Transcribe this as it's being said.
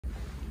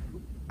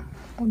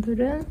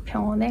오늘은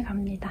병원에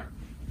갑니다.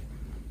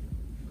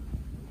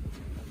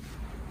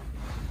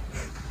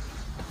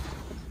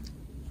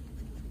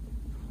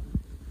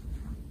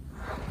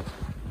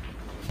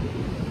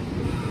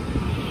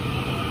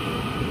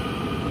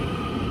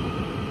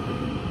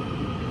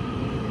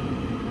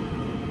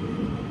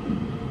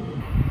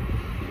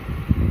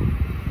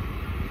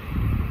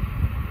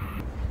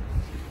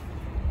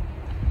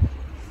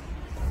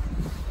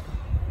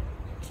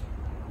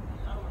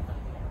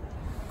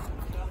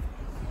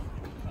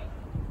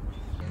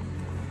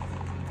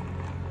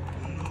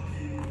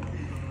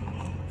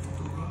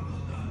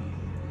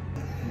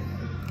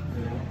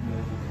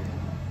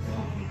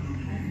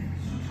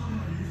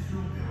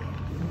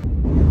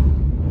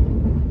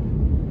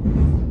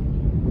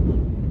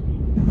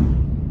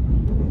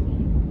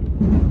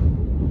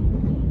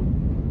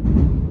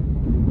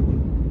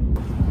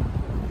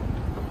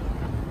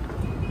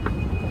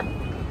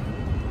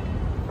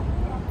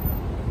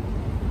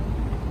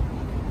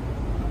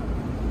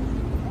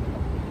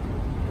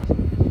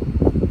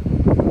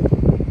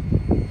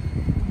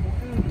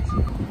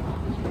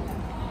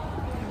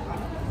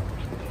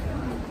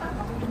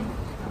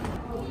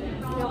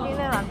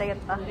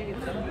 되겠다.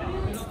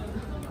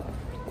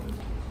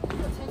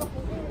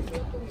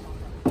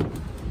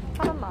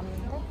 사람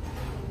많은데?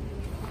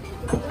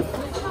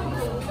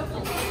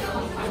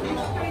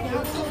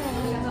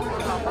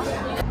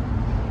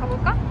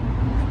 가볼까?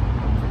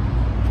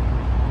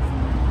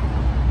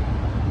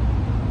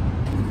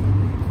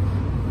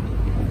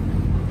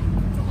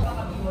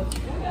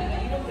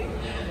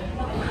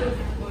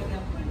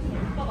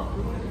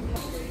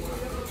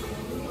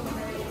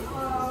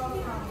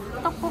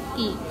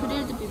 떡볶이,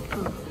 그릴드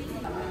비프.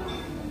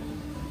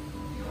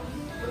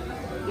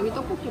 여기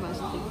떡볶이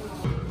맛있대.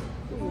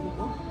 또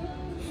먹어봐.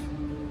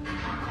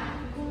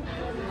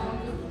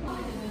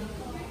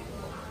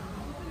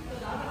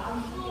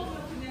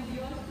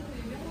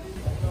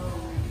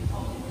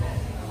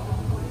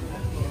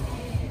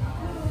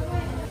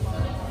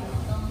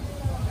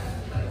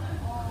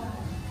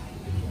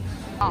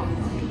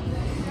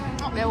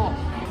 매워.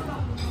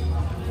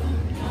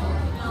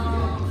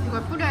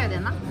 이걸 뿌려야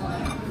되나?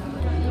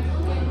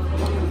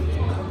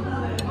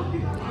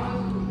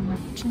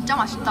 진짜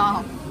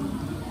맛있다.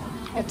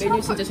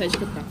 메뉴 진짜 잘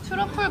시켰다.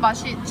 트러플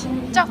맛이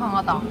진짜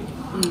강하다.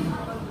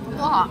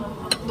 와,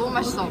 너무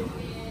맛있어.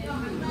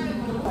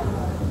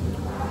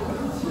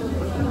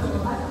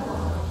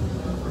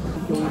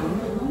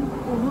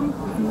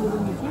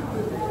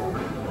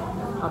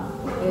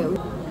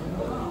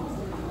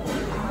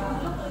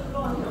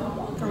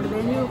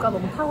 메뉴가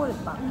너무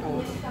탁월했다.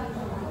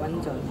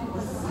 완전.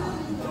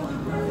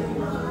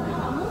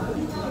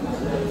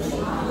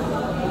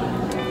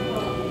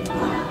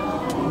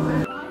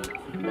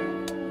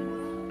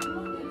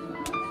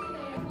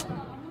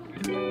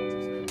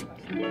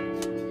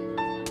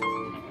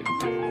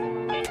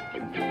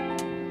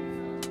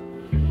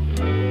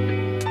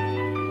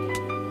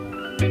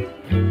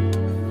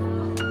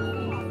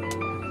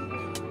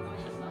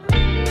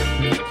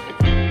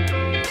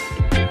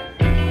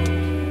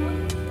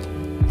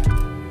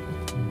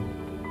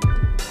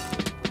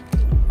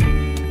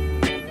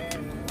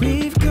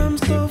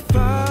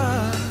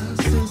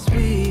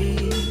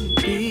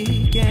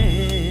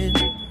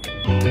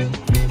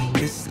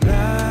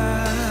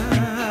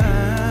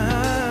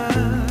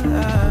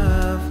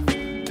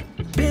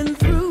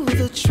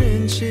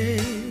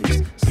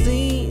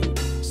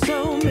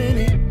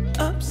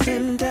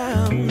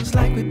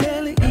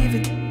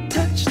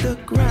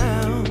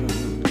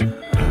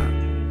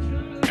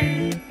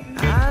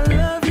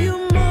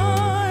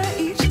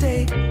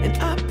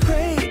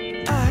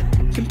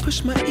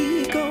 Push my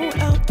ego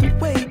out the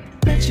way,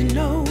 let you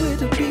know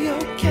it'll be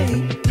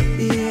okay.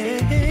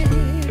 Yeah.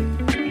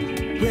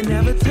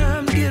 Whenever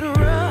times get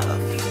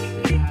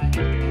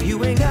rough,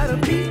 you ain't gotta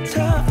be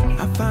tough.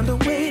 I found a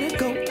way to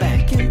go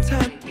back in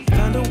time.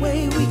 Found a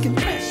way we can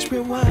press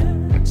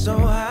rewind. So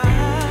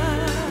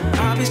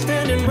I'll be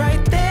standing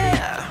right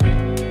there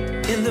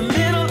in the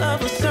middle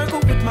of a circle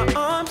with my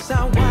arms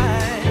out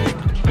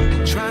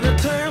wide, trying to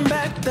turn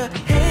back the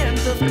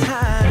hands of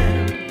time.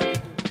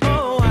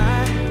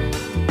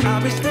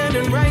 I'll be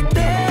standing right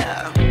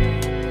there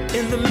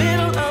in the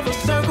middle of a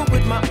circle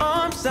with my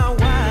arms out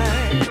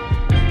wide,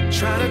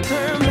 trying to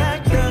turn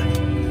back the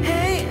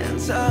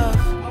hands of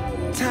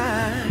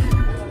time.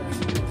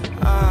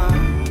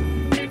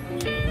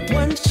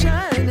 One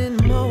shining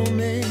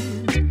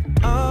moment.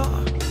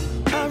 Oh,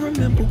 I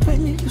remember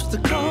when you used to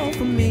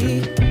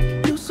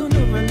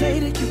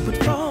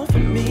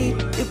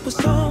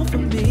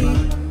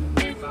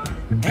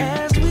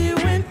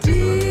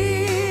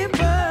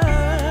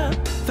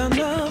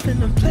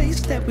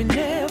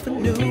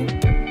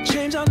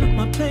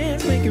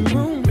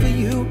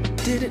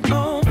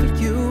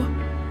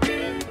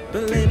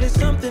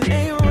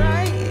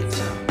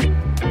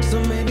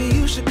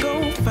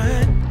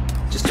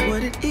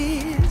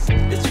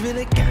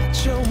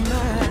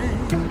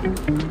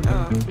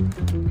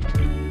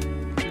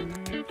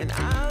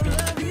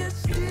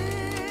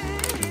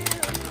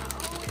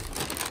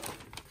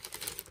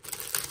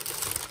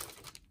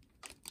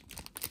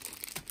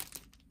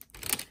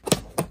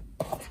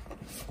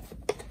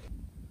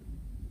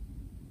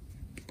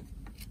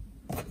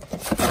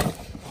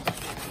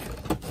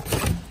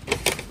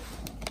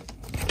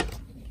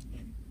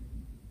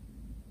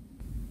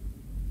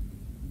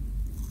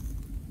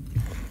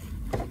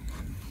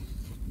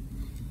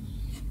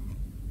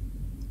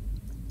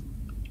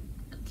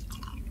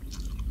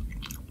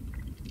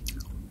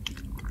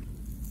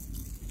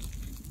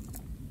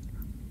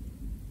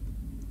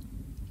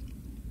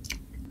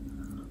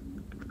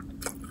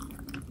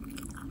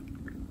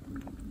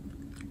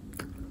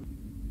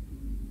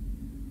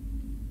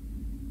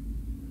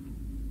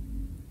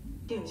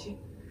신장이식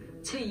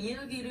제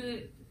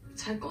이야기를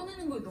잘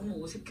꺼내는 걸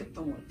너무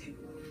어색했던 것 같아요.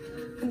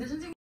 근데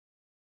선생님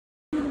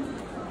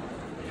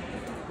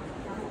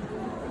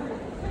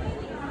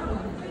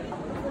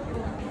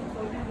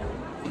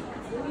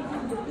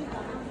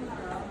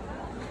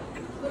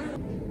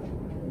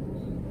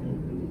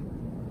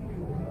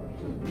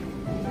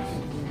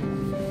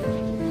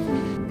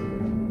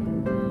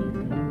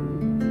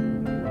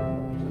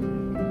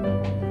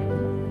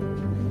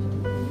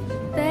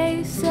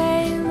They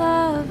say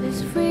love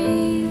is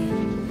free,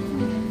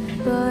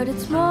 but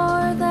it's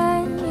more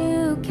than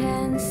you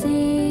can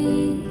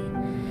see.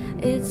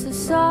 It's a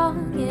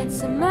song,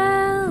 it's a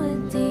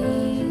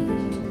melody,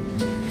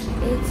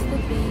 it's the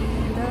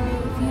beat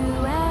of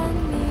you and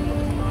me.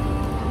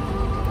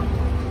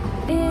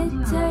 It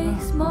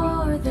takes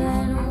more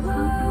than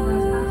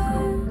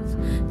words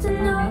to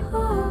know.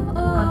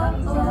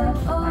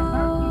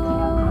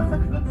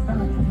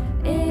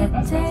 It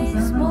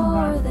takes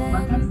more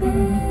than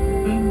this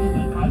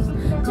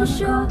to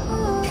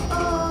show.